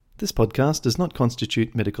This podcast does not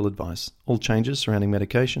constitute medical advice. All changes surrounding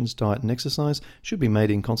medications, diet and exercise should be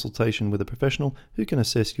made in consultation with a professional who can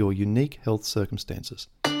assess your unique health circumstances.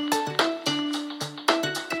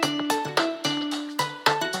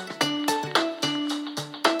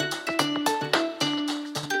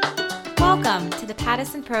 Welcome to the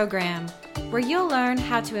Pattison Program, where you'll learn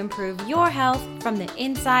how to improve your health from the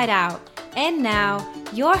inside out. And now,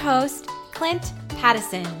 your host, Clint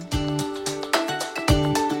Pattison.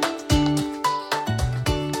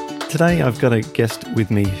 Today I've got a guest with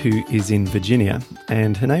me who is in Virginia,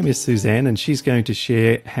 and her name is Suzanne, and she's going to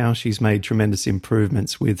share how she's made tremendous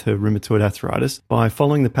improvements with her rheumatoid arthritis by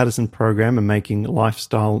following the Pattison program and making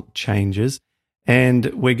lifestyle changes. And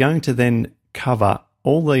we're going to then cover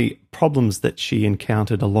all the problems that she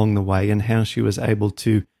encountered along the way and how she was able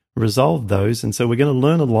to resolve those. And so we're going to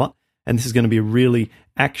learn a lot, and this is going to be a really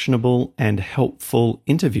actionable and helpful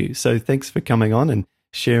interview. So thanks for coming on and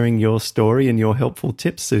sharing your story and your helpful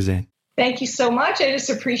tips, Suzanne. Thank you so much. I just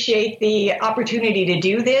appreciate the opportunity to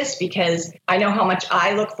do this because I know how much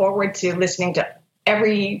I look forward to listening to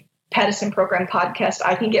every Pattison program podcast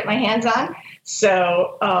I can get my hands on.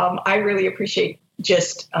 So I really appreciate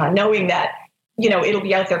just knowing that, it'll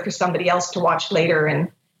be out there for somebody else to watch later.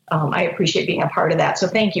 And I appreciate being a part of that. So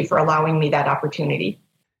thank you for allowing me that opportunity.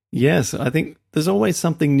 Yes, I think there's always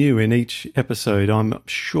something new in each episode. I'm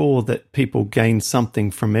sure that people gain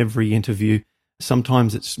something from every interview.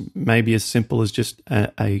 Sometimes it's maybe as simple as just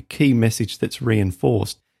a key message that's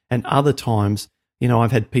reinforced. And other times,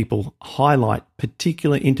 I've had people highlight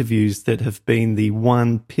particular interviews that have been the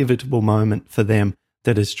one pivotal moment for them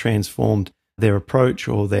that has transformed their approach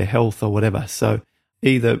or their health or whatever. So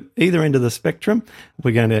either end of the spectrum,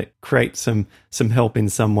 we're going to create some help in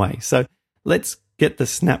some way. So let's get the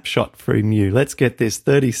snapshot from you. Let's get this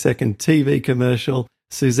 30-second TV commercial.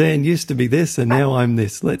 Suzanne used to be this and now I'm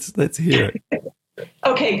this. Let's hear it.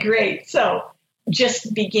 Okay, great. So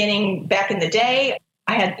just beginning back in the day,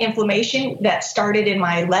 I had inflammation that started in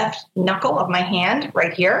my left knuckle of my hand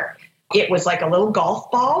right here. It was like a little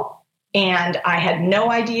golf ball. And I had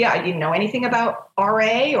no idea. I didn't know anything about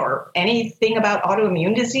RA or anything about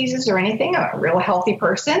autoimmune diseases or anything. I'm a real healthy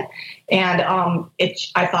person. And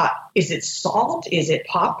I thought, is it salt? Is it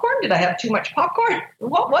popcorn? Did I have too much popcorn?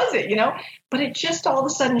 What was it, But it just all of a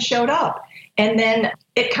sudden showed up. And then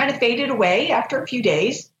it kind of faded away after a few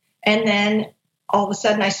days. And then all of a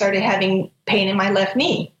sudden I started having pain in my left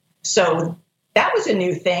knee. So that was a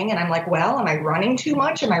new thing. And I'm like, well, am I running too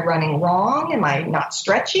much? Am I running wrong? Am I not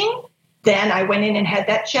stretching? Then I went in and had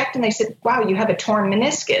that checked, and they said, wow, you have a torn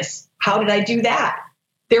meniscus. How did I do that?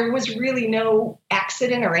 There was really no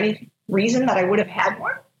accident or any reason that I would have had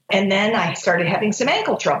one. And then I started having some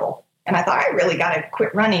ankle trouble. And I thought, I really got to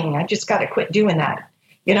quit running. I just got to quit doing that,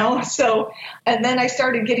 So, and then I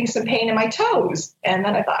started getting some pain in my toes. And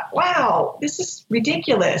then I thought, wow, this is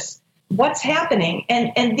ridiculous. What's happening?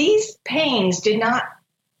 And these pains did not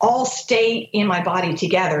all stay in my body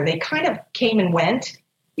together. They kind of came and went,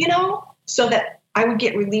 so that I would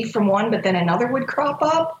get relief from one, but then another would crop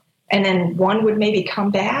up, and then one would maybe come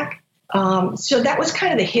back. So that was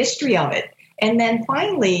kind of the history of it. And then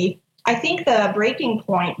finally, I think the breaking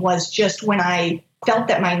point was just when I felt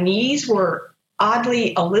that my knees were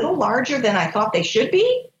oddly a little larger than I thought they should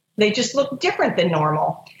be. They just looked different than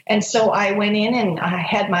normal. And so I went in and I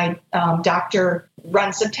had my doctor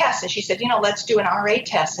run some tests, and she said, let's do an RA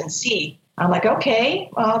test and see. I'm like, okay,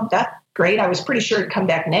 that's great. I was pretty sure it'd come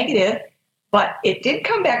back negative. But it did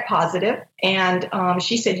come back positive, and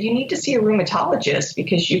she said, you need to see a rheumatologist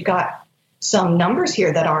because you've got some numbers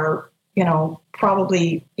here that are,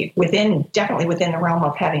 probably definitely within the realm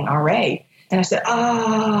of having RA. And I said,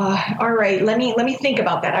 all right, let me think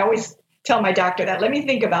about that. I always tell my doctor that, let me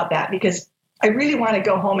think about that because I really want to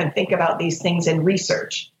go home and think about these things and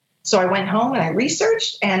research. So I went home and I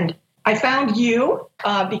researched, and I found you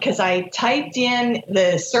because I typed in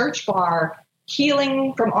the search bar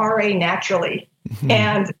healing from RA naturally.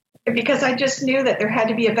 And because I just knew that there had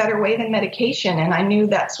to be a better way than medication. And I knew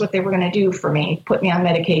that's what they were going to do for me, put me on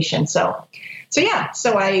medication. So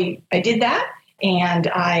I did that, and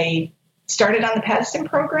I started on the Pattison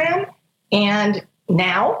program. And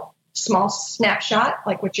now, small snapshot,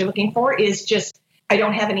 like what you're looking for, is just, I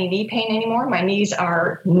don't have any knee pain anymore. My knees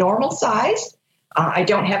are normal sized. I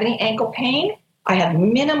don't have any ankle pain. I have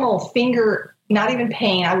minimal finger, not even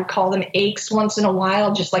pain. I would call them aches once in a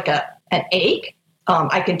while, just like an ache.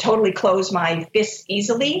 I can totally close my fists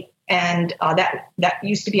easily. And that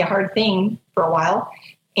used to be a hard thing for a while.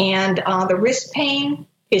 And the wrist pain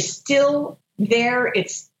is still there.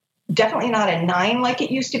 It's definitely not a 9 like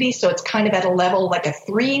it used to be. So it's kind of at a level like a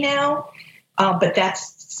 3 now. But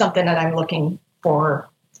that's something that I'm looking forward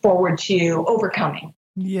to overcoming.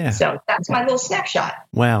 Yeah. So that's my little snapshot.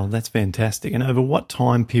 Wow, that's fantastic. And over what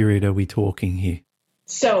time period are we talking here?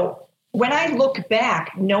 So when I look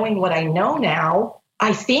back, knowing what I know now,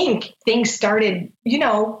 I think things started,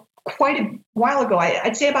 quite a while ago.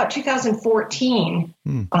 I'd say about 2014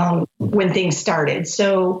 when things started.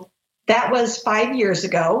 So that was 5 years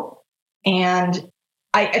ago. And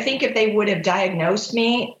I think if they would have diagnosed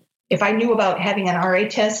me, if I knew about having an RA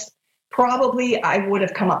test, probably I would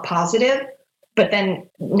have come up positive. But then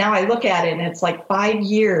now I look at it and it's like 5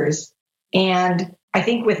 years. And I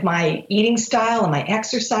think with my eating style and my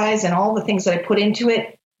exercise and all the things that I put into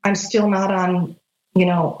it, I'm still not on,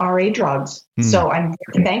 RA drugs. So I'm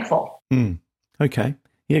very thankful. Okay.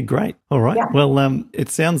 Yeah, great. All right. Yeah. Well, it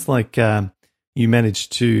sounds like you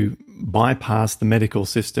managed to bypass the medical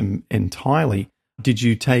system entirely. Did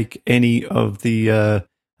you take any of the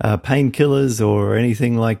painkillers or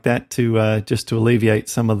anything like that to just to alleviate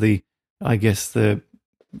some of the, I guess, the,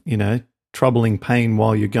 troubling pain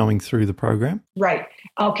while you're going through the program? Right.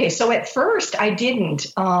 Okay. So at first I didn't,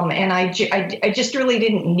 and I just really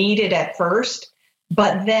didn't need it at first.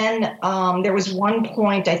 But then there was one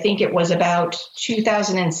point, I think it was about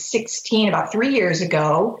 2016, about 3 years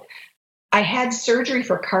ago, I had surgery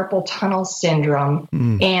for carpal tunnel syndrome.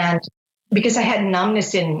 And because I had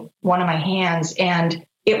numbness in one of my hands, and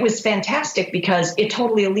it was fantastic because it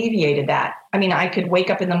totally alleviated that. I mean, I could wake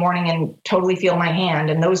up in the morning and totally feel my hand,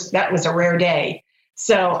 and that was a rare day.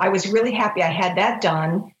 So I was really happy I had that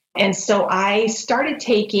done. And so I started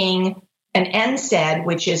taking an NSAID,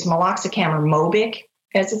 which is meloxicam or Mobic,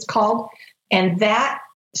 as it's called. And that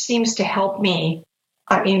seems to help me.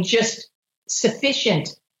 I mean, just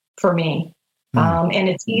sufficient for me. And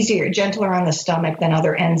it's easier, gentler on the stomach than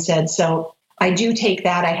other NSAIDs. So I do take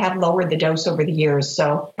that. I have lowered the dose over the years.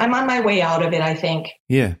 So I'm on my way out of it, I think.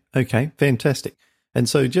 Yeah. Okay. Fantastic. And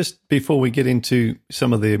so just before we get into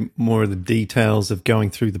some of the more of the details of going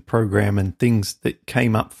through the program and things that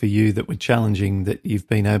came up for you that were challenging that you've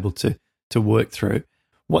been able to work through,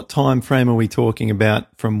 what time frame are we talking about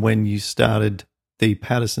from when you started the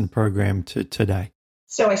Paddison program to today?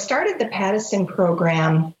 So I started the Paddison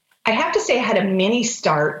program. I have to say I had a mini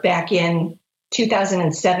start back in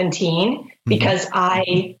 2017 because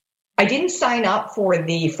I didn't sign up for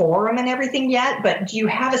the forum and everything yet, but do you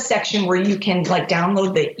have a section where you can like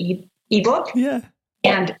download the ebook? Yeah.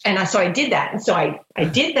 And so I did that. And so I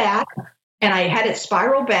did that, and I had it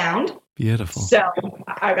spiral bound. Beautiful. So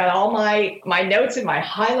I got all my notes and my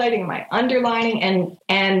highlighting and my underlining,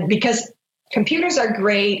 and because computers are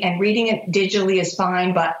great and reading it digitally is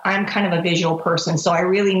fine, but I'm kind of a visual person. So I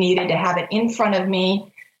really needed to have it in front of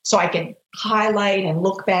me so I could highlight and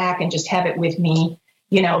look back and just have it with me,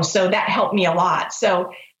 so that helped me a lot.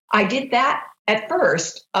 So I did that at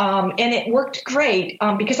first, and it worked great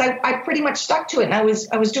because I pretty much stuck to it, and I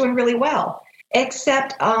was doing really well.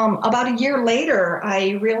 Except about a year later,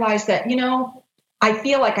 I realized that, I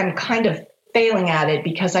feel like I'm kind of failing at it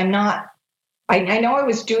because I'm not, I know I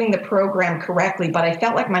was doing the program correctly, but I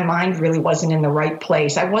felt like my mind really wasn't in the right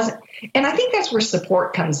place. I wasn't, and I think that's where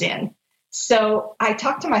support comes in. So I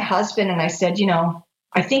talked to my husband and I said,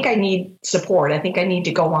 I think I need support. I think I need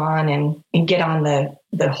to go on and get on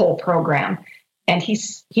the whole program. And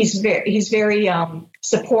he's very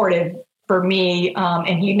supportive for me.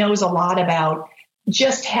 And he knows a lot about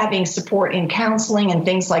just having support in counseling and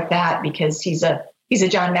things like that, because he's a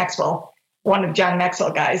John Maxwell, one of John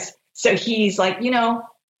Maxwell guys. So he's like,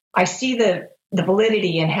 I see the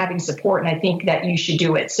validity in having support, and I think that you should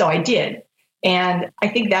do it. So I did. And I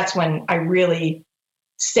think that's when I really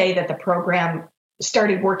say that the program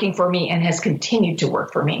started working for me and has continued to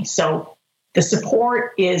work for me. So the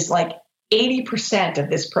support is like 80%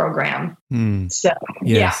 of this program. So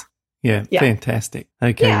yes. Yeah, fantastic.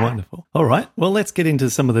 Okay, Yeah. Wonderful. All right, well, let's get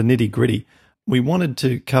into some of the nitty-gritty. We wanted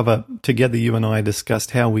to cover together, you and I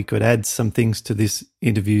discussed how we could add some things to this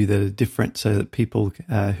interview that are different so that people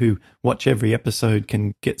who watch every episode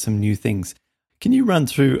can get some new things. Can you run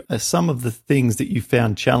through some of the things that you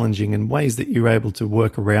found challenging and ways that you're able to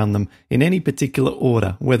work around them in any particular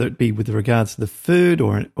order, whether it be with regards to the food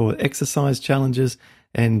or exercise challenges,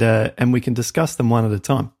 and we can discuss them one at a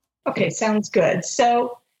time. Okay, sounds good.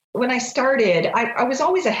 So when I started, I was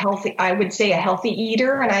always a healthy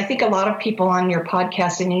eater. And I think a lot of people on your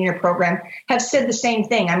podcast and in your program have said the same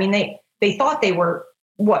thing. I mean, they thought they were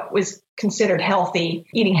what was considered healthy,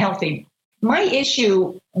 eating healthy. My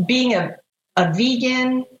issue being a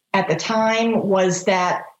vegan at the time was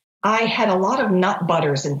that I had a lot of nut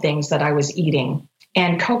butters and things that I was eating,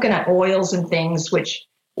 and coconut oils and things, which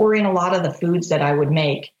were in a lot of the foods that I would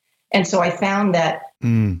make. And so I found that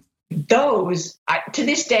Mm. Those, to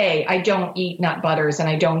this day, I don't eat nut butters and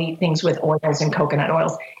I don't eat things with oils and coconut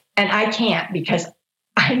oils. And I can't because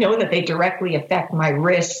I know that they directly affect my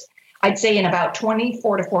wrists, I'd say in about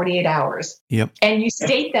 24 to 48 hours. Yep. And you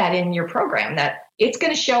state that in your program that it's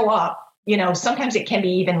going to show up. Sometimes it can be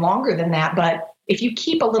even longer than that. But if you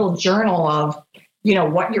keep a little journal of,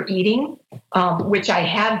 what you're eating, which I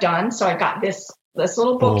have done. So I've got this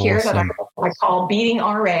little book here that I call Beating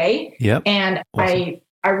RA. Yep. And awesome.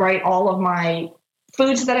 I write all of my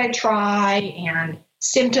foods that I try and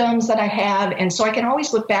symptoms that I have. And so I can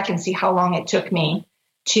always look back and see how long it took me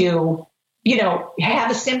to,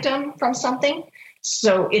 have a symptom from something.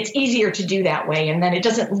 So it's easier to do that way. And then it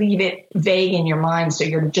doesn't leave it vague in your mind. So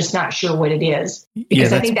you're just not sure what it is.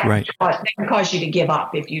 Because I think that can cause you to give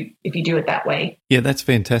up if you do it that way. Yeah, that's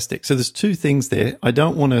fantastic. So there's two things there. I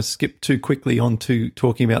don't want to skip too quickly on to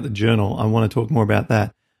talking about the journal. I want to talk more about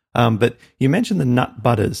that. But you mentioned the nut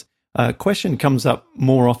butters. A question comes up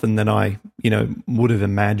more often than I, would have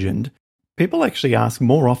imagined. People actually ask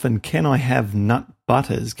more often, can I have nut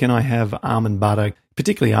butters? Can I have almond butter,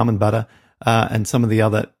 particularly almond butter, and some of the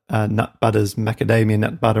other nut butters, macadamia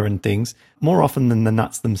nut butter and things, more often than the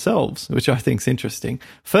nuts themselves, which I think is interesting.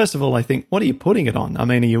 First of all, I think, what are you putting it on? I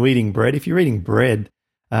mean, are you eating bread? If you're eating bread,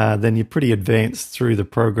 then you're pretty advanced through the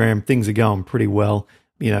program. Things are going pretty well.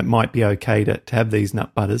 It might be okay to have these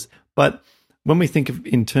nut butters. But when we think of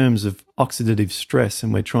in terms of oxidative stress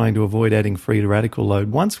and we're trying to avoid adding free radical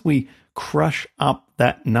load, once we crush up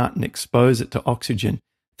that nut and expose it to oxygen,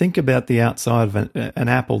 think about the outside of an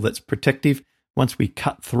apple that's protective. Once we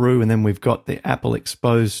cut through and then we've got the apple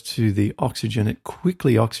exposed to the oxygen, it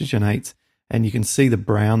quickly oxygenates and you can see the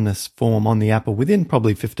brownness form on the apple within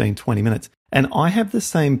probably 15, 20 minutes. And I have the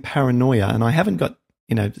same paranoia, and I haven't got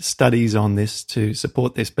studies on this to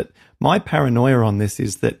support this, but my paranoia on this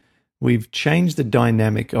is that we've changed the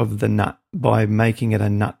dynamic of the nut by making it a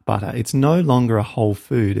nut butter. It's no longer a whole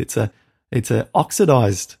food. It's a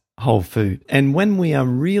oxidized whole food. And when we are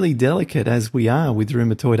really delicate, as we are with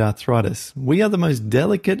rheumatoid arthritis, we are the most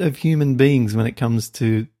delicate of human beings when it comes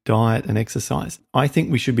to diet and exercise. I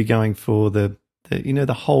think we should be going for the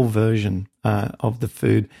whole version of the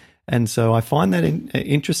food. And so I find that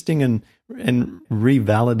interesting and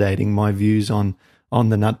revalidating my views on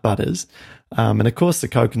the nut butters. And of course the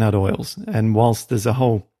coconut oils. And whilst there's a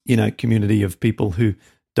whole, community of people who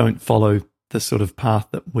don't follow the sort of path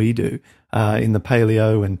that we do in the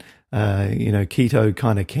paleo and, keto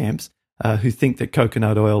kind of camps, who think that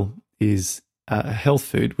coconut oil is a health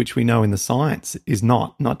food, which we know in the science is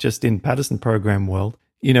not just in Patterson program world.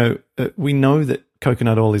 We know that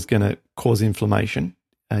coconut oil is going to cause inflammation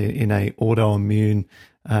in a autoimmune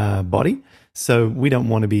body. So we don't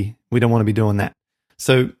want to be doing that.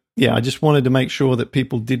 So yeah, I just wanted to make sure that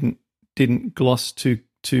people didn't gloss too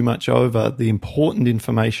much over the important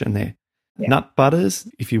information there. Yeah. Nut butters,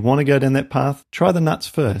 if you want to go down that path, try the nuts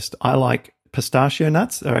first. I like pistachio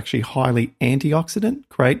nuts. They're actually highly antioxidant.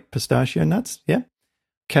 Great pistachio nuts, yeah.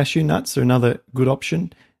 Cashew nuts are another good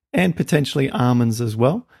option, and potentially almonds as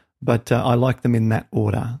well. But I like them in that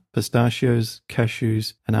order. Pistachios,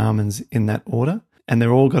 cashews, and almonds in that order. And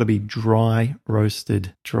they're all got to be dry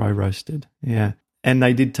roasted. Yeah. And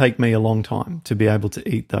they did take me a long time to be able to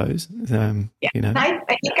eat those. I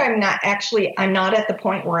think I'm not at the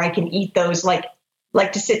point where I can eat those, like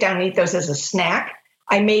to sit down and eat those as a snack.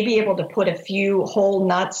 I may be able to put a few whole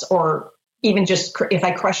nuts, or even just if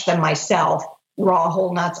I crush them myself, raw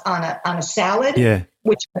whole nuts on a salad,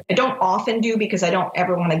 which I don't often do because I don't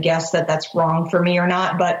ever want to guess that that's wrong for me or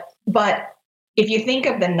not. But if you think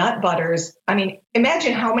of the nut butters, I mean,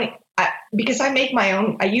 imagine how many, because I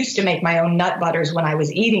used to make my own nut butters when I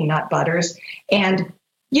was eating nut butters. And,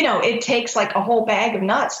 it takes like a whole bag of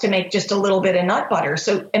nuts to make just a little bit of nut butter.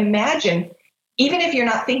 So imagine, even if you're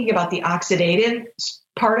not thinking about the oxidative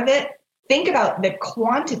part of it, think about the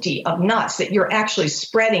quantity of nuts that you're actually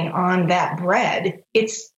spreading on that bread.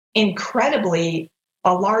 It's incredibly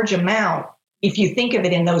a large amount if you think of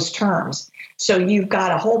it in those terms. So you've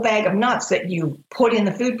got a whole bag of nuts that you put in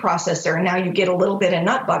the food processor, and now you get a little bit of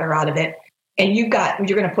nut butter out of it. And you're going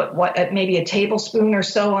to put maybe a tablespoon or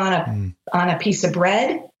so on a piece of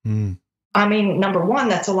bread. Mm. I mean, number one,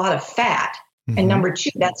 that's a lot of fat. Mm-hmm. And number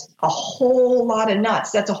two, that's a whole lot of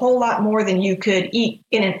nuts. That's a whole lot more than you could eat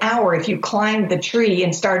in an hour if you climbed the tree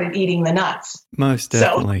and started eating the nuts. Most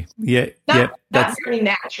definitely. So, not very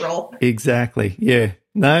natural. Exactly. Yeah.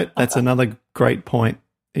 No, that's another great point.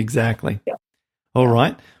 Exactly. Yeah. All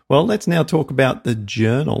right. Well, let's now talk about the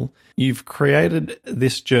journal. You've created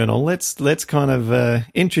this journal. Let's kind of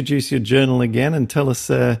introduce your journal again and tell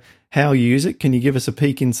us how you use it. Can you give us a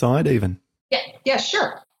peek inside even? Yeah,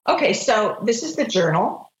 sure. Okay, so this is the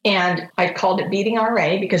journal, and I called it Beating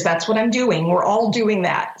RA because that's what I'm doing. We're all doing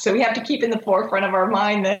that. So we have to keep in the forefront of our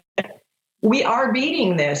mind that we are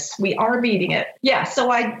beating this. We are beating it. Yeah, so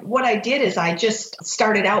what I did is I just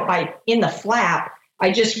started out by, in the flap,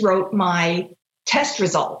 I just wrote my test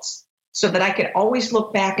results so that I could always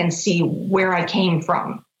look back and see where I came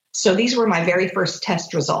from. So these were my very first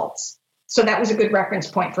test results. So that was a good reference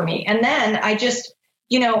point for me. And then I just,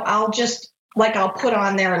 I'll put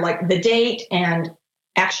on there like the date, and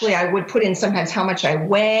actually I would put in sometimes how much I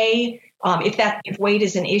weigh. If weight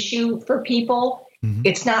is an issue for people,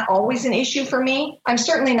 it's not always an issue for me. I'm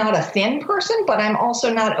certainly not a thin person, but I'm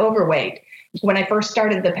also not overweight. When I first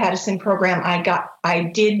started the Pattison program,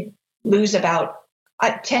 I did lose about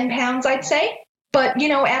 10 pounds, I'd say. But,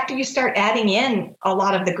 after you start adding in a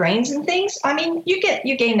lot of the grains and things, I mean, you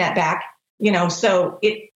gain that back, so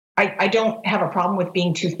I don't have a problem with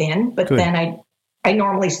being too thin, but Good. Then I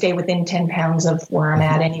normally stay within 10 pounds of where I'm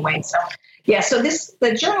at anyway. So, so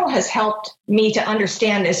the journal has helped me to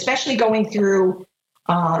understand, especially going through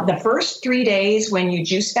the first 3 days when you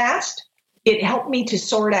juice fast. It helped me to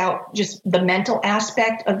sort out just the mental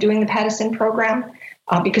aspect of doing the Pattison program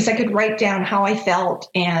because I could write down how I felt.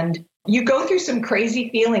 And you go through some crazy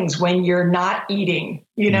feelings when you're not eating,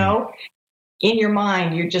 in your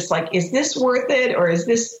mind, you're just like, is this worth it? Or is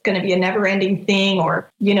this going to be a never ending thing?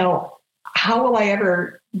 Or, how will I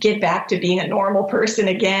ever get back to being a normal person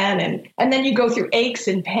again? And then you go through aches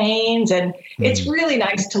and pains. And it's really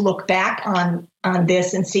nice to look back on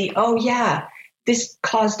this and see, oh yeah, this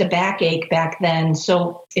caused a backache back then.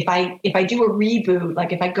 So if I do a reboot,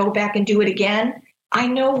 like if I go back and do it again, I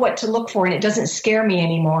know what to look for and it doesn't scare me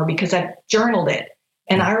anymore because I've journaled it.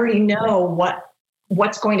 And I already know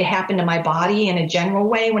what's going to happen to my body in a general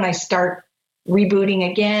way when I start rebooting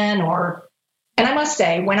again. And I must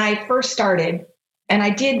say, when I first started, and I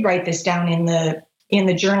did write this down in the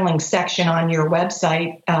journaling section on your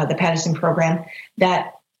website, the Pattison program,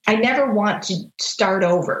 that I never want to start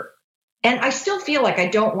over. And I still feel like I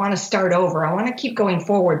don't want to start over. I want to keep going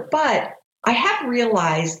forward. But I have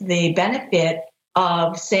realized the benefit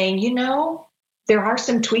of saying, there are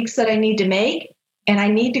some tweaks that I need to make, and I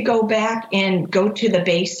need to go back and go to the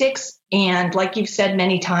basics. And like you've said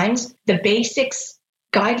many times, the basics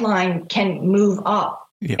guideline can move up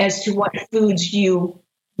as to what foods you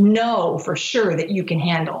know for sure that you can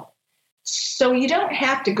handle. So you don't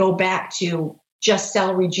have to go back to just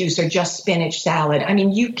celery juice or just spinach salad. I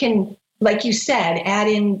mean, you can, like you said, add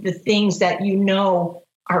in the things that you know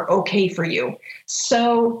are okay for you.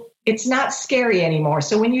 So it's not scary anymore.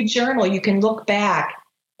 So when you journal, you can look back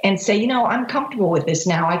and say, I'm comfortable with this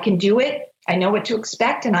now. I can do it. I know what to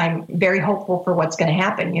expect, and I'm very hopeful for what's going to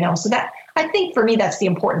happen, So that, I think for me, that's the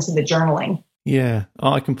importance of the journaling. Yeah,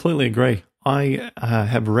 I completely agree. I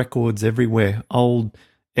have records everywhere, old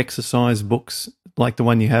exercise books like the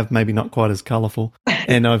one you have, maybe not quite as colorful.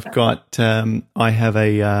 And I've got, I have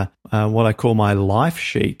a what I call my life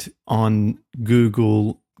sheet on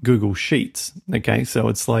Google Sheets. Okay, so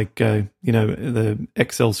it's like the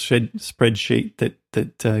Excel spreadsheet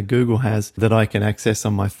that Google has that I can access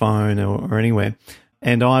on my phone or anywhere,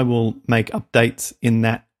 and I will make updates in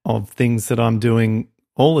that of things that I'm doing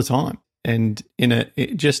all the time, and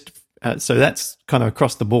so that's kind of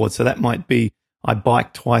across the board. So that might be I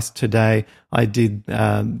biked twice today. I did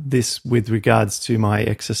this with regards to my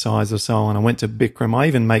exercise or so on. I went to Bikram. I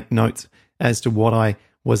even make notes as to what I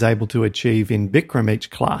was able to achieve in Bikram each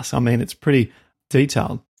class. I mean, it's pretty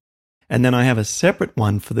detailed. And then I have a separate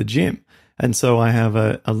one for the gym. And so I have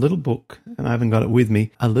a little book, and I haven't got it with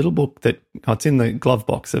me, a little book it's in the glove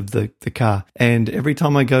box of the car. And every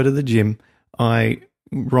time I go to the gym, I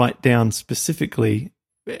write down specifically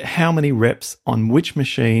how many reps on which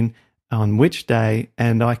machine, on which day,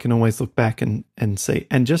 and I can always look back and see.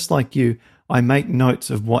 And just like you, I make notes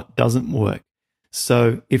of what doesn't work.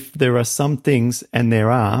 So if there are some things, and there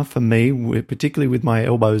are for me, particularly with my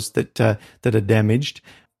elbows that are damaged,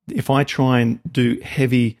 if I try and do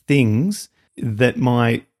heavy things that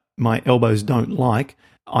my elbows don't like,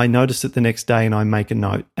 I notice it the next day and I make a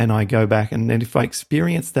note and I go back. And then if I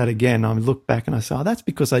experience that again, I look back and I say, that's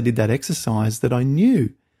because I did that exercise that I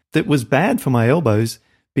knew that was bad for my elbows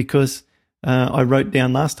because I wrote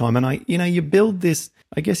down last time. And you build this,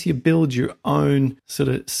 I guess you build your own sort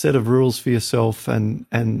of set of rules for yourself and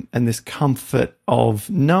this comfort of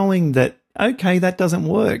knowing that, okay, that doesn't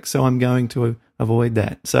work, so I'm going to avoid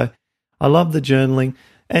that. So I love the journaling.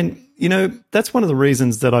 And, that's one of the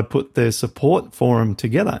reasons that I put the support forum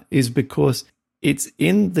together, is because it's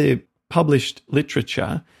in the published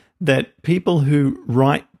literature that people who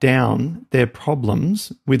write down their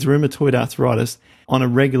problems with rheumatoid arthritis on a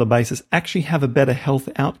regular basis actually have a better health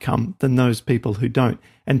outcome than those people who don't.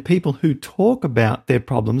 And people who talk about their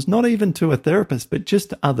problems, not even to a therapist, but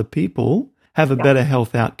just to other people, have a better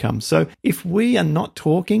health outcome. So if we are not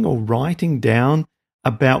talking or writing down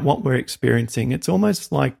about what we're experiencing, it's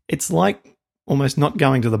like almost not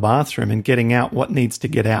going to the bathroom and getting out what needs to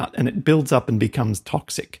get out, and it builds up and becomes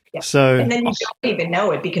toxic. Yeah. So, and then you don't even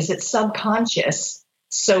know it because it's subconscious.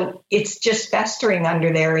 So it's just festering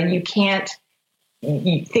under there, and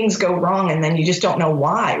things go wrong, and then you just don't know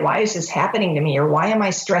why. Why is this happening to me? Or why am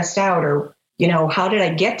I stressed out? Or, how did I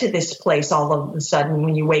get to this place all of a sudden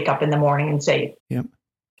when you wake up in the morning and say, yep,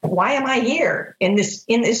 why am I here in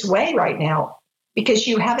this way right now? Because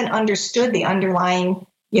you haven't understood the underlying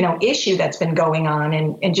issue that's been going on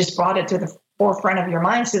and just brought it to the forefront of your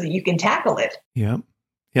mind so that you can tackle it. Yep,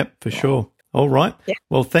 for sure. All right. Yeah.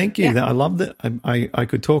 Well, thank you. Yeah. I love that. I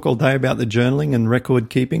could talk all day about the journaling and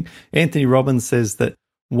record keeping. Anthony Robbins says that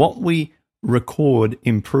what we record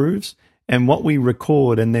improves, and what we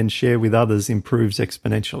record and then share with others improves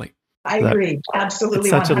exponentially. I agree. Absolutely.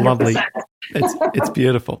 It's such 100%. a lovely, it's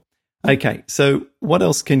beautiful. Okay. So what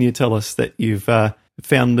else can you tell us that you've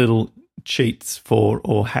found little cheats for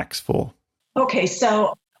or hacks for? Okay.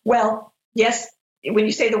 So, yes, when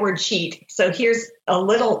you say the word cheat, so here's a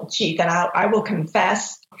little cheat that I will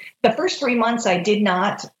confess. The first 3 months I did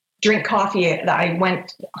not drink coffee. I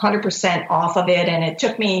went 100% off of it, and it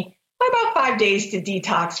took me about 5 days to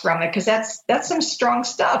detox from it because that's some strong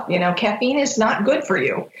stuff. Caffeine is not good for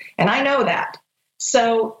you, and I know that.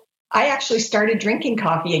 So I actually started drinking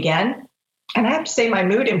coffee again, and I have to say my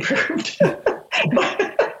mood improved.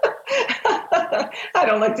 I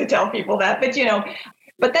don't like to tell people that,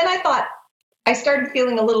 but then I started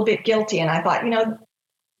feeling a little bit guilty, and I thought,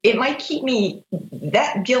 it might keep me,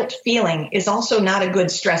 that guilt feeling is also not a good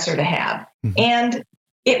stressor to have. Mm-hmm. And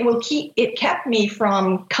it kept me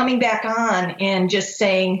from coming back on and just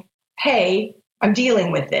saying, hey, I'm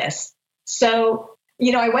dealing with this. So,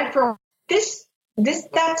 I went for this,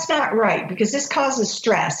 that's not right because this causes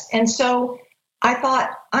stress. And so I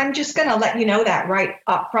thought, I'm just going to let you know that right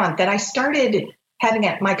up front that I started having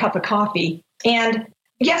my cup of coffee. And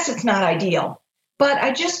yes, it's not ideal, but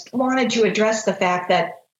I just wanted to address the fact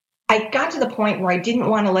that I got to the point where I didn't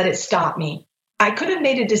want to let it stop me. I could have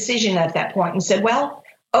made a decision at that point and said, well,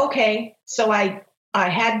 okay, so I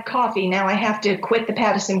had coffee. Now I have to quit the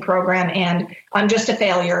Paddison program and I'm just a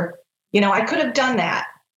failure. I could have done that.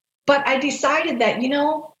 But I decided that,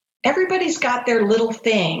 everybody's got their little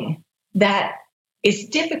thing that is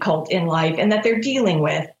difficult in life and that they're dealing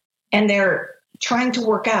with and they're trying to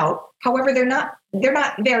work out. However, they're not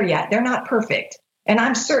there yet. They're not perfect. And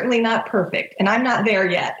I'm certainly not perfect and I'm not there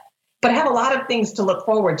yet, but I have a lot of things to look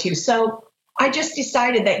forward to. So I just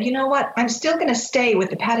decided that, I'm still going to stay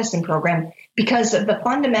with the Paddison program because of the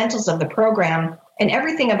fundamentals of the program and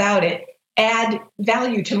everything about it add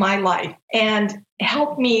value to my life and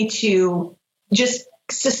help me to just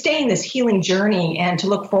sustain this healing journey and to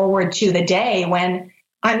look forward to the day when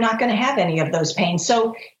I'm not going to have any of those pains.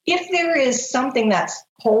 So if there is something that's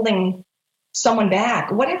holding someone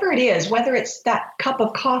back, whatever it is, whether it's that cup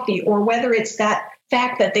of coffee or whether it's that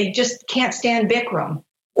fact that they just can't stand Bikram,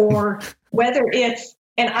 or whether it's,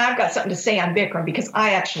 and I've got something to say on Bikram because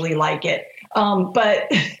I actually like it. But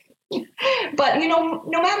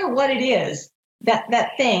no matter what it is,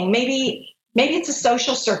 that thing, maybe it's a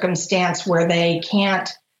social circumstance where they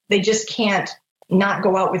just can't not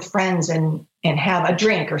go out with friends and have a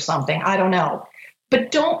drink or something. I don't know.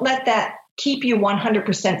 But don't let that keep you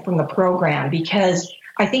 100% from the program, because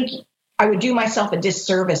I think I would do myself a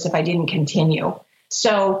disservice if I didn't continue.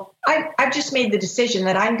 So I've just made the decision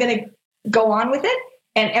that I'm going to go on with it.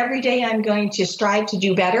 And every day I'm going to strive to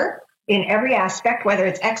do better in every aspect, whether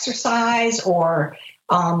it's exercise or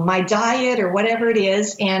my diet or whatever it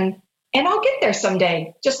is. And I'll get there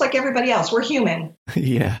someday, just like everybody else. We're human.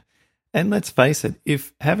 Yeah. And let's face it,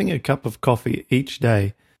 if having a cup of coffee each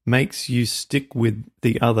day makes you stick with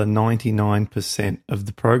the other 99% of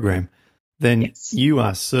the program, then yes, you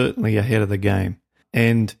are certainly ahead of the game.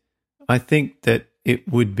 And I think that it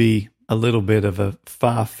would be a little bit of a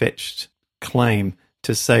far-fetched claim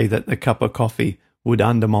to say that the cup of coffee would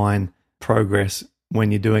undermine progress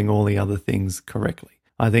when you're doing all the other things correctly.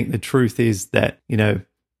 I think the truth is that,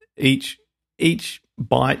 each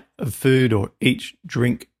bite of food or each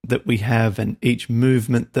drink that we have and each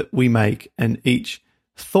movement that we make and each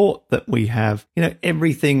thought that we have,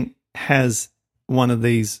 everything has one of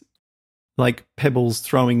these like pebbles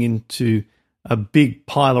throwing into a big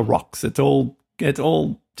pile of rocks. It's all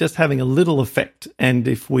just having a little effect. And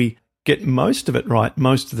if we get most of it right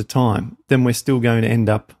most of the time, then we're still going to end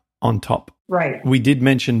up on top. Right. We did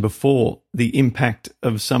mention before the impact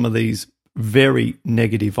of some of these very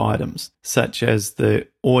negative items, such as the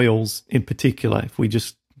oils in particular, if we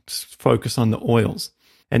just focus on the oils.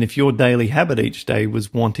 And if your daily habit each day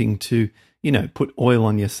was wanting to, put oil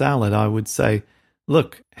on your salad, I would say,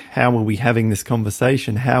 look, how are we having this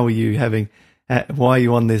conversation? How are you why are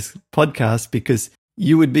you on this podcast? Because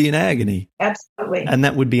you would be in agony. Absolutely. And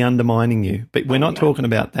that would be undermining you. But we're not talking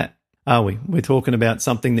about that, are we? We're talking about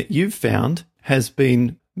something that you've found has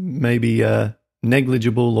been maybe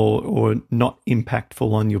negligible or not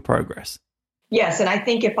impactful on your progress. Yes. And I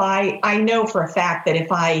think I know for a fact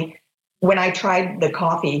that when I tried the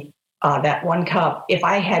coffee, that 1 cup, if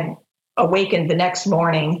I had awakened the next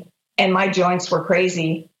morning and my joints were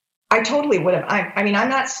crazy, I totally would have.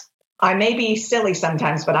 I may be silly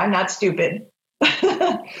sometimes, but I'm not stupid.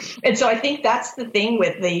 And so I think that's the thing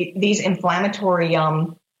with these inflammatory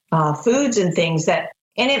foods and things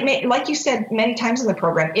and it may, like you said many times in the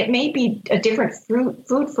program, it may be a different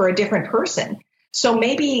food for a different person. So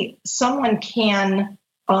maybe someone can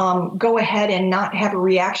go ahead and not have a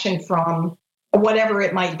reaction from whatever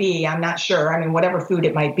it might be. I'm not sure. Whatever food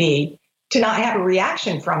it might be, to not have a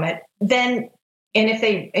reaction from it. Then, and if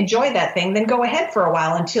they enjoy that thing, then go ahead for a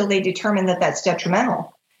while until they determine that that's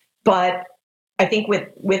detrimental. But I think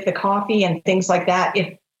with the coffee and things like that,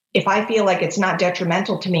 if I feel like it's not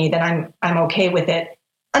detrimental to me, then I'm okay with it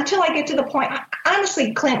until I get to the point.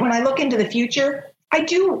 Honestly, Clint, when I look into the future, I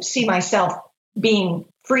do see myself being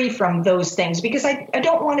free from those things because I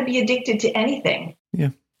don't want to be addicted to anything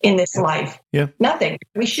in this life. Yeah. Nothing.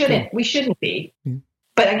 We shouldn't be. Yeah.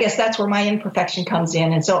 But I guess that's where my imperfection comes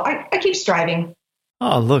in. And so I keep striving.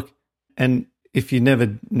 Oh, look. And if you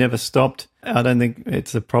never stopped, I don't think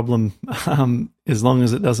it's a problem as long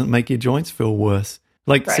as it doesn't make your joints feel worse.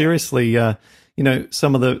 Like, right. Seriously,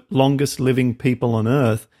 some of the longest living people on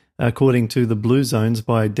earth, according to the Blue Zones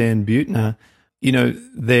by Dan Buettner,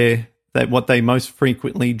 what they most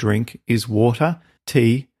frequently drink is water,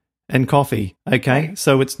 tea, and coffee. Okay. Right.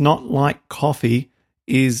 So it's not like coffee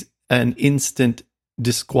is an instant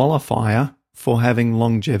disqualifier for having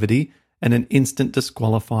longevity and an instant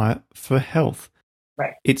disqualifier for health.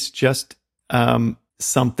 Right. It's just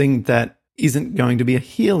something that isn't going to be a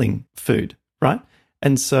healing food, right?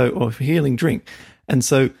 And so, or healing drink. And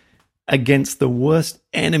so, against the worst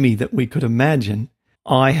enemy that we could imagine,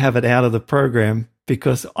 I have it out of the program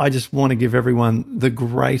because I just want to give everyone the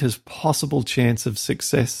greatest possible chance of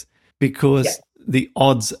success because the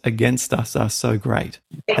odds against us are so great.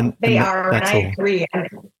 They are, and I agree.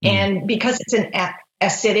 And because it's an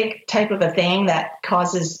acidic type of a thing that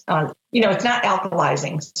causes, it's not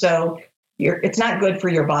alkalizing. So it's not good for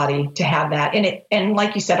your body to have that. And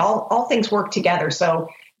like you said, all things work together. So,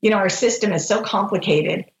 our system is so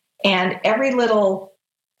complicated, and every little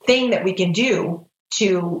thing that we can do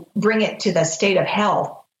to bring it to the state of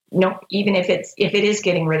health, even if it is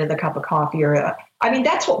getting rid of the cup of coffee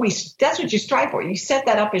that's what you strive for. You set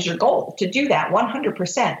that up as your goal to do that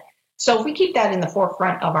 100%. So if we keep that in the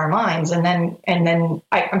forefront of our minds, and then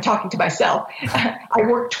I'm talking to myself, I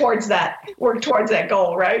work towards that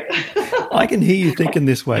goal, right? I can hear you thinking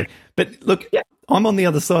this way, but look, I'm on the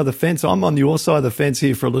other side of the fence. I'm on your side of the fence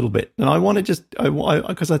here for a little bit, and I want to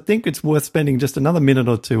because I think it's worth spending just another minute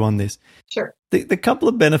or two on this. Sure. The couple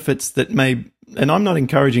of benefits that and I'm not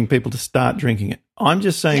encouraging people to start drinking it. I'm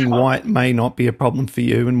just saying why it may not be a problem for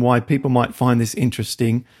you and why people might find this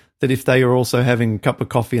interesting, that if they are also having a cup of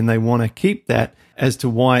coffee and they want to keep that, as to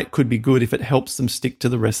why it could be good if it helps them stick to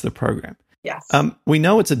the rest of the program. Yes. We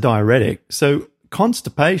know it's a diuretic, so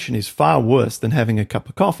constipation is far worse than having a cup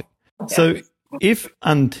of coffee. Okay. So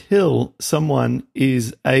until someone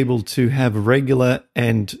is able to have regular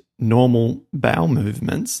and normal bowel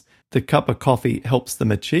movements, the cup of coffee helps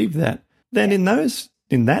them achieve that, then in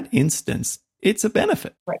that instance, it's a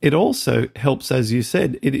benefit. Right. It also helps, as you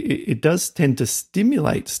said, it does tend to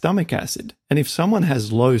stimulate stomach acid. And if someone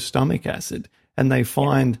has low stomach acid and they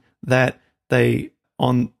find that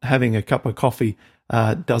having a cup of coffee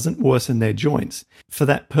doesn't worsen their joints, for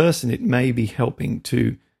that person, it may be helping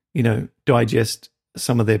to, digest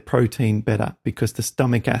some of their protein better because the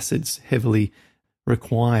stomach acid's heavily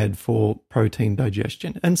required for protein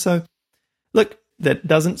digestion. And so, look, that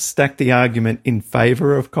doesn't stack the argument in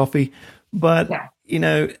favor of coffee, but,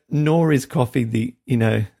 nor is coffee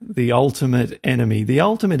the ultimate enemy. The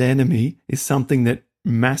ultimate enemy is something that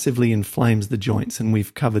massively inflames the joints, and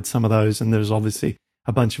we've covered some of those, and there's obviously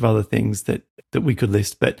a bunch of other things that we could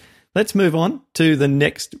list. But let's move on to the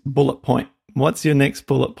next bullet point, what's your next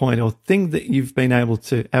bullet point or thing that you've been able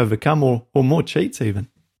to overcome or more cheats even?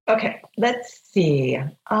 Okay, let's see.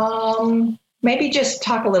 Maybe just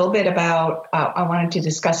talk a little bit about, I wanted to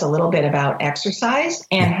discuss a little bit about exercise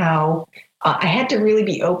and how I had to really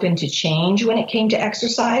be open to change when it came to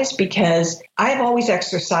exercise, because I've always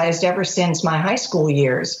exercised ever since my high school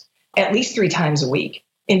years, at least 3 times a week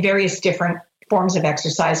in various different forms of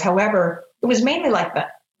exercise. However, it was mainly like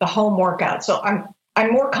the home workout. So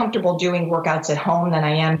I'm more comfortable doing workouts at home than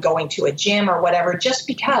I am going to a gym or whatever, just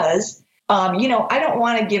because, I don't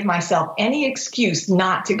want to give myself any excuse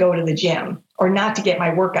not to go to the gym or not to get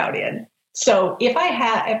my workout in. So if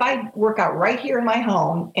I work out right here in my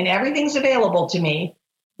home and everything's available to me,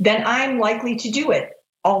 then I'm likely to do it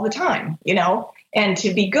all the time, and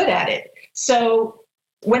to be good at it. So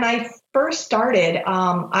when I first started,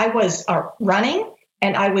 I was running,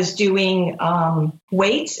 and I was doing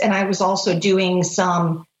weights, and I was also doing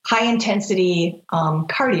some high intensity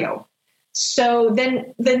cardio. So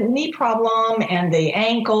then the knee problem and the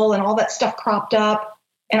ankle and all that stuff cropped up,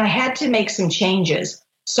 and I had to make some changes.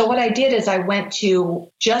 So what I did is I went to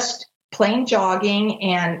just plain jogging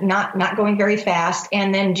and not going very fast,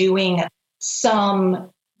 and then doing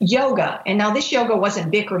some yoga. And now this yoga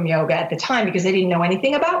wasn't Bikram yoga at the time because I didn't know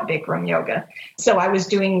anything about Bikram yoga. So I was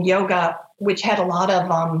doing yoga, which had a lot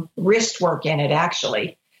of wrist work in it,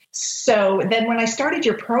 actually. So then when I started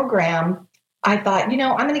your program, I thought,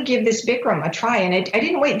 I'm going to give this Bikram a try. And I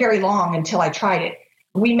didn't wait very long until I tried it.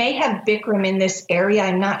 We may have Bikram in this area.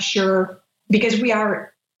 I'm not sure, because we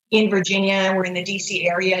are in Virginia and we're in the DC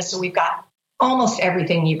area. So we've got almost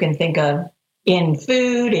everything you can think of in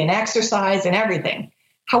food, in exercise, and everything.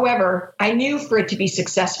 However, I knew for it to be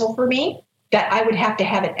successful for me that I would have to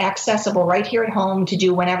have it accessible right here at home to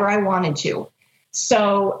do whenever I wanted to.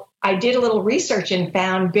 So I did a little research and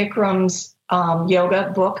found Bikram's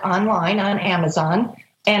yoga book online on Amazon,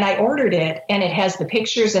 and I ordered it, and it has the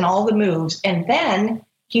pictures and all the moves. And then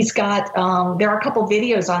he's got, there are a couple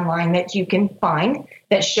videos online that you can find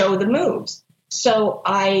that show the moves. So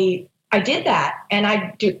I did that,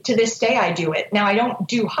 and to this day, I do it. Now, I don't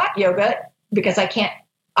do hot yoga because I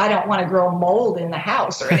don't want to grow mold in the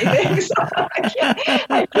house or anything. So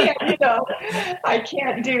I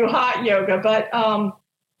can't do hot yoga.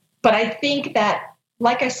 But I think that,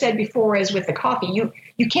 like I said before, as with the coffee,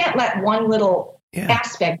 you can't let one little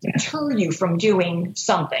aspect deter you from doing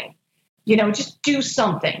something. Just do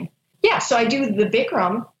something. Yeah. So I do the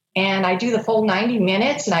Bikram, and I do the full 90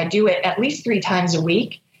 minutes, and I do it at least 3 times a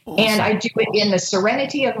week. Awesome. And I do it in the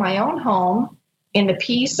serenity of my own home, in the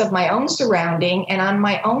peace of my own surrounding, and on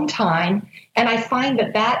my own time. And I find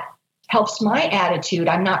that helps my attitude.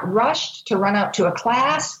 I'm not rushed to run out to a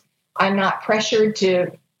class. I'm not pressured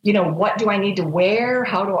to, what do I need to wear?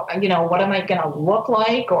 What am I going to look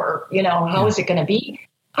like? Or, how is it going to be?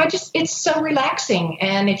 It's so relaxing.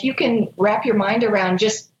 And if you can wrap your mind around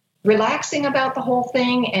just relaxing about the whole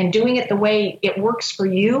thing and doing it the way it works for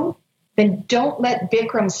you, then don't let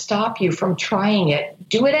Bikram stop you from trying it.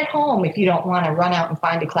 Do it at home if you don't want to run out and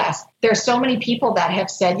find a class. There are so many people that have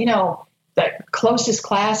said, the closest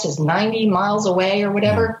class is 90 miles away or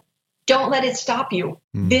whatever. Don't let it stop you.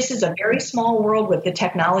 This is a very small world with the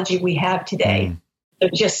technology we have today. So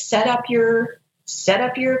just set up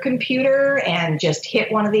your computer and just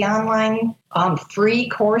hit one of the online free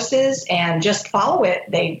courses and just follow it.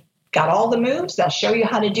 They got all the moves. They'll show you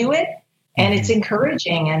how to do it. And it's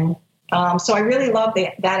encouraging. And so I really love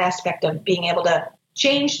that aspect of being able to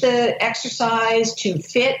change the exercise to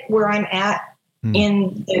fit where I'm at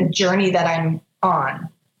in the journey that I'm on.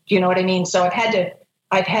 Do you know what I mean? So I've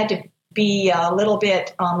had to be a little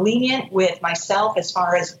bit lenient with myself as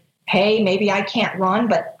far as, hey, maybe I can't run,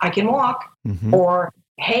 but I can walk. Mm-hmm. Or,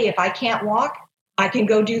 hey, if I can't walk, I can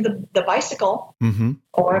go do the bicycle. Mm-hmm.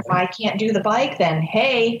 Or if I can't do the bike, then,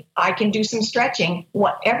 hey, I can do some stretching.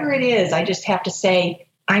 Whatever it is, I just have to say,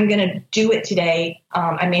 I'm going to do it today.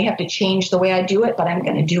 I may have to change the way I do it, but I'm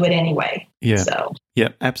going to do it anyway. Yeah. So. Yeah,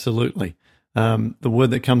 absolutely. The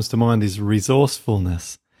word that comes to mind is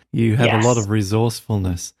resourcefulness. You have a lot of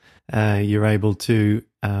resourcefulness. You're able to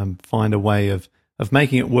find a way of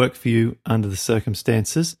making it work for you under the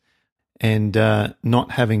circumstances, and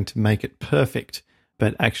not having to make it perfect,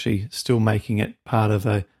 but actually still making it part of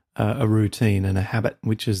a routine and a habit,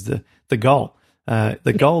 which is the goal.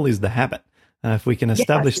 The goal is the habit. If we can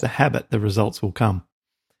establish the habit, the results will come.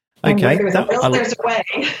 Okay. There's a way.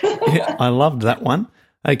 Yeah, I loved that one.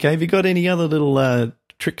 Okay. Have you got any other little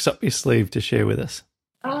tricks up your sleeve to share with us?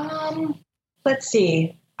 Let's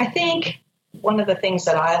see. I think one of the things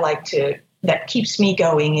that I like that keeps me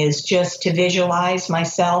going is just to visualize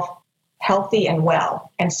myself healthy and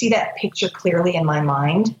well and see that picture clearly in my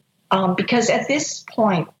mind. Because at this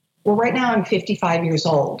point, well, right now I'm 55 years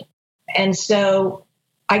old. And so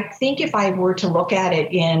I think if I were to look at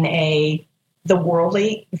it in the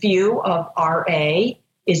worldly view of RA,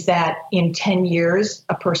 is that in 10 years,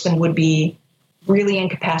 a person would be really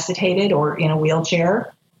incapacitated or in a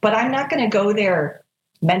wheelchair. But I'm not going to go there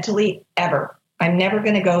mentally ever. I'm never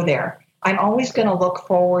going to go there. I'm always going to look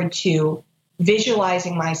forward to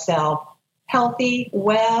visualizing myself healthy,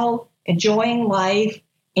 well, enjoying life,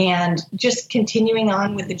 and just continuing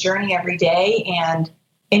on with the journey every day and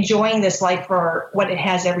enjoying this life for what it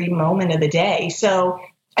has every moment of the day. So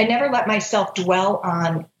I never let myself dwell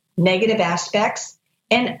on negative aspects.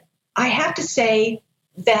 And I have to say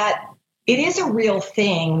that it is a real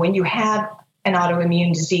thing when you have an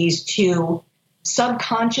autoimmune disease to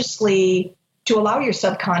allow your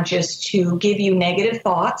subconscious to give you negative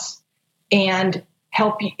thoughts and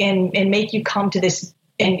help you and make you come to this,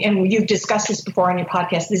 and you've discussed this before on your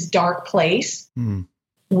podcast, this dark place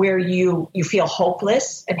where you feel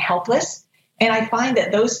hopeless and helpless. And I find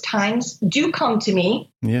that those times do come to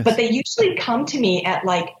me, but they usually come to me at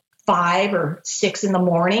like 5 or 6 in the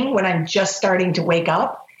morning when I'm just starting to wake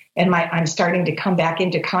up and I'm starting to come back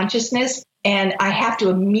into consciousness. And I have to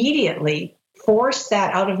immediately force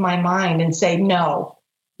that out of my mind and say, no,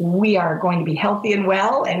 we are going to be healthy and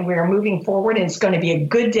well, and we're moving forward, and it's going to be a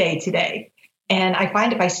good day today. And I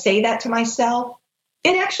find if I say that to myself,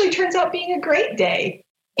 it actually turns out being a great day.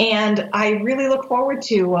 And I really look forward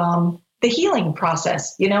to the healing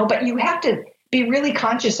process, but you have to be really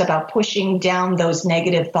conscious about pushing down those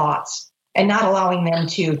negative thoughts and not allowing them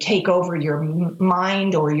to take over your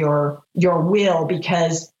mind or your will,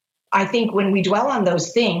 because I think when we dwell on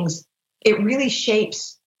those things, it really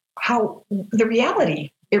shapes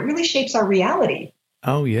it really shapes our reality.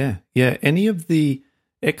 Oh, yeah. Yeah. Any of the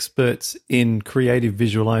experts in creative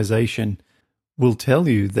visualization will tell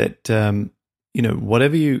you that,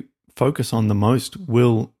 whatever you focus on the most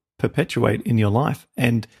will perpetuate in your life.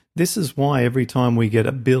 And this is why every time we get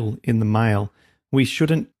a bill in the mail, we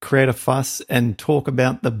shouldn't create a fuss and talk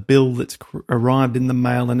about the bill that's arrived in the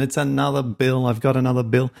mail and it's another bill. I've got another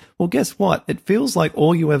bill. Well, guess what? It feels like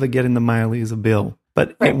all you ever get in the mail is a bill.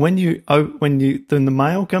 But right. when the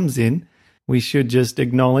mail comes in, we should just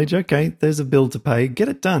acknowledge, okay, there's a bill to pay. Get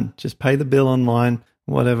it done. Just pay the bill online,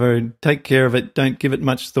 whatever. Take care of it. Don't give it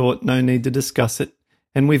much thought. No need to discuss it.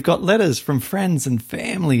 And we've got letters from friends and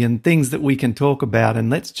family and things that we can talk about. And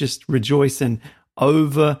let's just rejoice and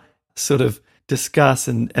discuss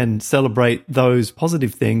and celebrate those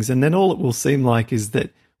positive things. And then all it will seem like is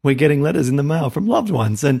that we're getting letters in the mail from loved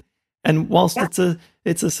ones. And whilst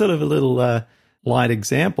it's a sort of a little light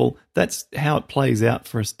example, that's how it plays out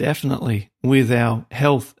for us, definitely, with our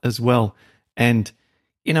health as well. And,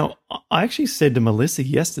 I actually said to Melissa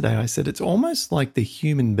yesterday, I said, it's almost like the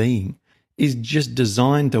human being is just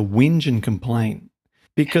designed to whinge and complain,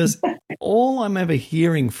 because all I'm ever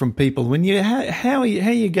hearing from people when how are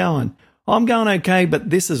you going? I'm going okay, but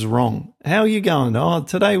this is wrong. How are you going? Oh,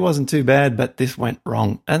 today wasn't too bad, but this went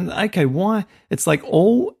wrong. And okay, why? It's like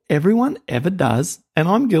everyone ever does, and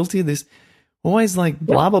I'm guilty of this, always like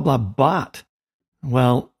blah, blah, blah, but.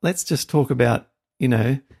 Well, let's just talk about,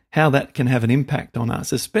 how that can have an impact on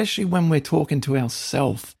us, especially when we're talking to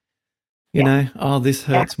ourselves. This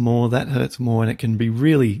hurts more, that hurts more, and it can be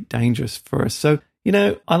really dangerous for us. So,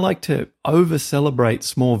 I like to over-celebrate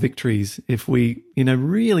small victories. If we,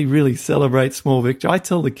 really, really celebrate small victories. I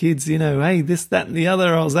tell the kids, hey, this, that, and the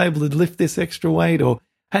other, I was able to lift this extra weight, or,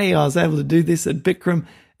 hey, I was able to do this at Bikram.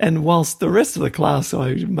 And whilst the rest of the class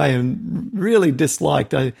I may have really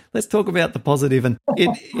disliked, let's talk about the positive. And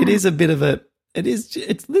it is a bit of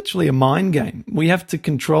it's literally a mind game. We have to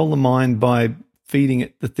control the mind by feeding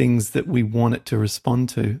it the things that we want it to respond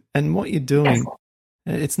to. And what you're doing,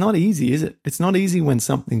 it's not easy, is it? It's not easy when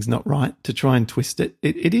something's not right to try and twist it.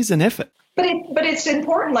 It is an effort. But it's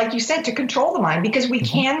important, like you said, to control the mind, because we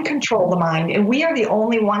can control the mind, and we are the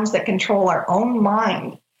only ones that control our own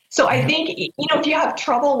mind. So I think, if you have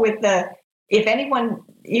trouble with if anyone,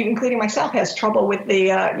 including myself, has trouble with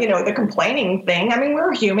the complaining thing, I mean,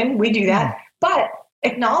 we're human, we do that, but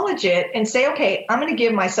acknowledge it and say, okay, I'm going to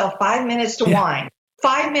give myself 5 minutes to whine,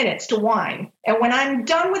 5 minutes to whine. And when I'm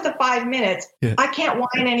done with the 5 minutes, I can't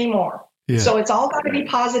whine anymore. Yeah. So it's all got to be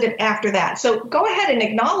positive after that. So go ahead and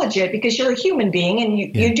acknowledge it, because you're a human being and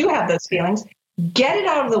you do have those feelings. Get it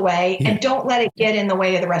out of the way and don't let it get in the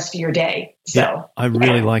way of the rest of your day. So I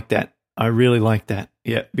really like that. I really like that.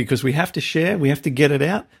 Yeah, because we have to share, we have to get it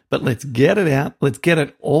out, but let's get it out. Let's get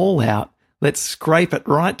it all out. Let's scrape it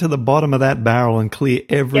right to the bottom of that barrel and clear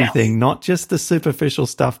everything, not just the superficial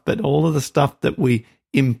stuff, but all of the stuff that we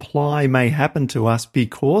imply may happen to us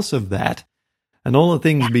because of that, and all the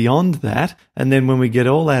things beyond that. And then when we get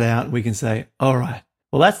all that out, we can say, all right,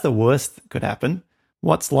 well, that's the worst that could happen.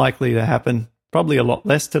 What's likely to happen? Probably a lot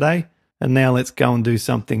less today. And now let's go and do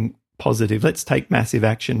something positive. Let's take massive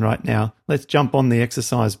action right now. Let's jump on the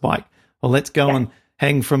exercise bike, or let's go and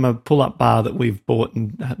hang from a pull-up bar that we've bought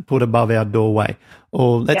and put above our doorway,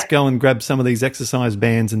 or let's go and grab some of these exercise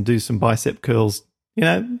bands and do some bicep curls,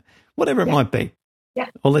 whatever it might be. Yeah.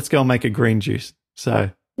 Or let's go and make a green juice. So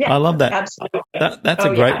I love that. Absolutely. That's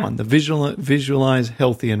a great one. The visualize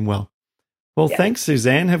healthy and well. Well, thanks,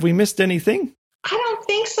 Suzanne. Have we missed anything? I don't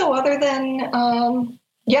think so, other than,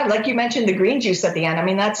 like you mentioned, the green juice at the end. I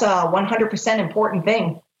mean, that's a 100% important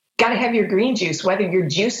thing. Got to have your green juice, whether you're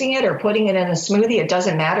juicing it or putting it in a smoothie, it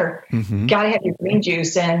doesn't matter. Mm-hmm. Got to have your green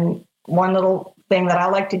juice. And one little thing that I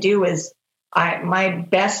like to do is my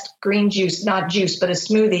best green juice, not juice, but a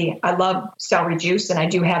smoothie. I love celery juice, and I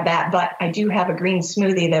do have that, but I do have a green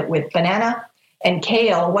smoothie that with banana and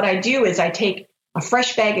kale. What I do is I take a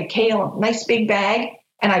fresh bag of kale, nice big bag,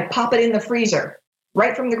 and I pop it in the freezer,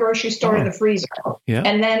 right from the grocery store to the freezer. Yeah.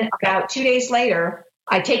 And then about 2 days later,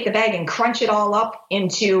 I take the bag and crunch it all up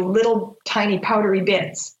into little tiny powdery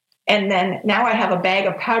bits. And then now I have a bag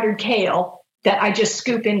of powdered kale that I just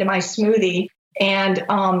scoop into my smoothie. And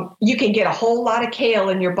you can get a whole lot of kale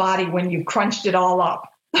in your body when you've crunched it all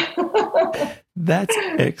up. That's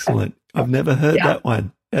excellent. I've never heard that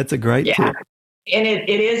one. That's a great tip. And it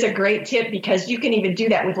is a great tip, because you can even do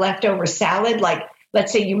that with leftover salad. Like,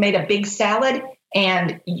 let's say you made a big salad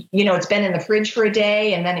and, it's been in the fridge for a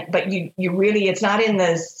day, and then, but you really, it's not in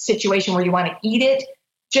the situation where you want to eat it.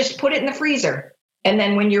 Just put it in the freezer. And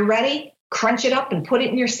then when you're ready, crunch it up and put it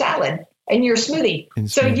in your salad and your smoothie.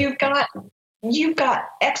 So you've got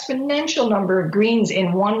exponential number of greens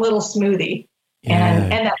in one little smoothie.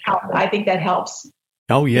 And that helps. I think that helps.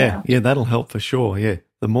 Oh yeah. That'll help for sure. Yeah.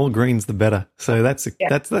 The more greens, the better. So that's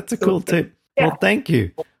a cool tip. Yeah. Well, thank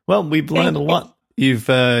you. Well, we've learned a lot.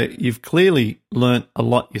 You've clearly learned a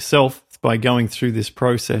lot yourself by going through this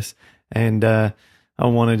process, and I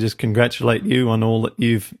want to just congratulate you on all that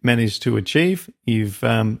you've managed to achieve. You've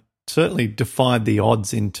certainly defied the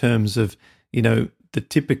odds in terms of the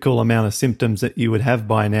typical amount of symptoms that you would have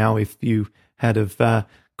by now if you had have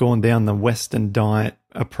gone down the Western diet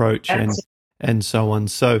approach and so on.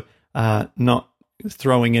 So not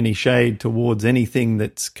throwing any shade towards anything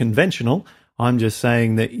that's conventional. I'm just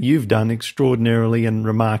saying that you've done extraordinarily and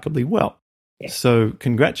remarkably well. Yeah. So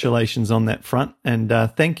congratulations on that front. And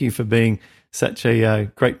thank you for being such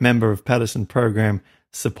a great member of Paddison Program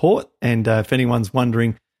Support. And if anyone's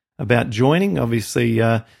wondering about joining, obviously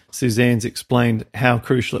Suzanne's explained how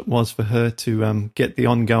crucial it was for her to get the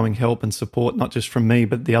ongoing help and support, not just from me,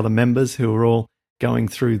 but the other members who are all going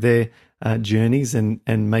through their journeys and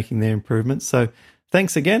making their improvements. So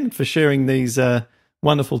thanks again for sharing these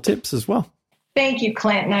wonderful tips as well. Thank you,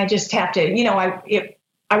 Clint. And I just have to,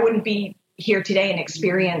 I wouldn't be here today and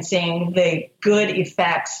experiencing the good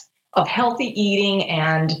effects of healthy eating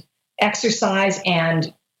and exercise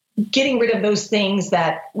and getting rid of those things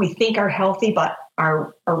that we think are healthy but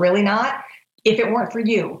are really not, if it weren't for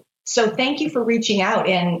you. So thank you for reaching out.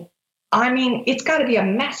 And I mean, it's got to be a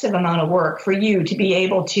massive amount of work for you to be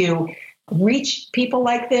able to reach people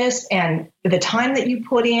like this, and the time that you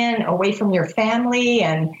put in away from your family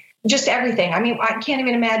and just everything. I mean, I can't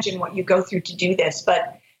even imagine what you go through to do this,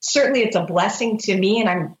 but certainly it's a blessing to me, and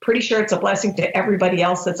I'm pretty sure it's a blessing to everybody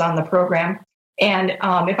else that's on the program. And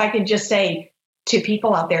if I could just say to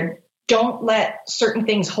people out there, don't let certain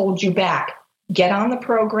things hold you back. Get on the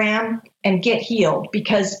program and get healed,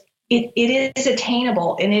 because it is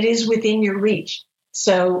attainable and it is within your reach.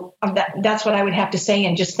 So that's what I would have to say.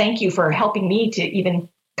 And just thank you for helping me to even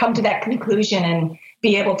come to that conclusion and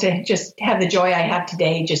be able to just have the joy I have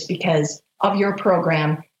today just because of your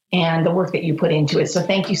program and the work that you put into it. So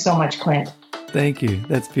thank you so much, Clint. Thank you.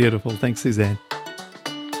 That's beautiful. Thanks, Suzanne.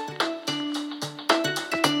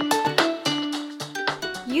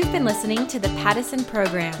 You've been listening to the Paddison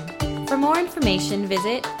Program. For more information,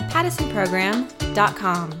 visit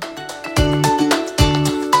paddisonprogram.com.